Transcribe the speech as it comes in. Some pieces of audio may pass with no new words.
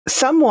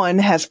someone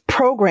has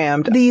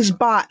programmed these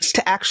bots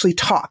to actually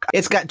talk.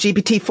 It's got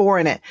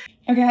GPT-4 in it.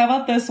 Okay, how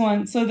about this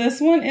one? So this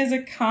one is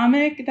a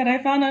comic that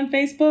I found on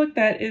Facebook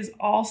that is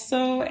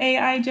also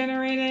AI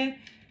generated.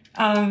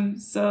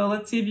 So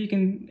let's see if you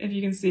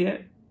can see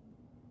it.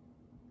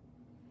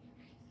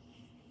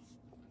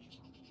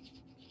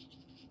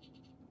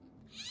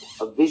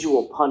 A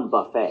visual pun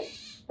buffet.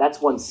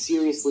 That's one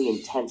seriously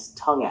intense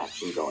tongue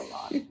action going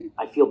on.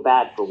 I feel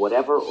bad for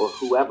whatever or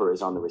whoever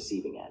is on the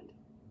receiving end.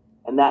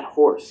 And that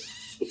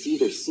horse, it's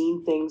either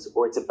seen things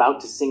or it's about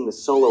to sing the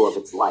solo of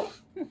its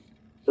life.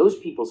 Those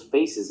people's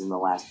faces in the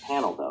last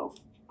panel, though,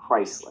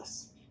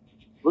 priceless.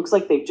 Looks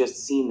like they've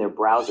just seen their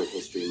browser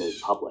history made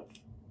public.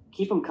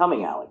 Keep them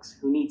coming, Alex.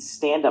 Who needs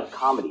stand-up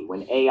comedy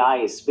when AI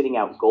is spitting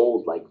out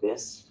gold like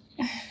this?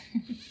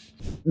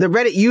 The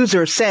Reddit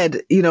user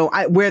said,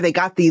 where they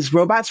got these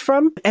robots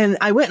from. And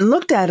I went and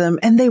looked at them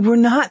and they were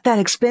not that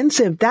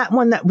expensive. That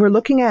one that we're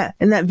looking at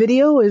in that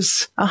video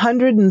is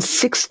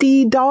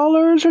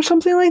 $160 or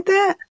something like that.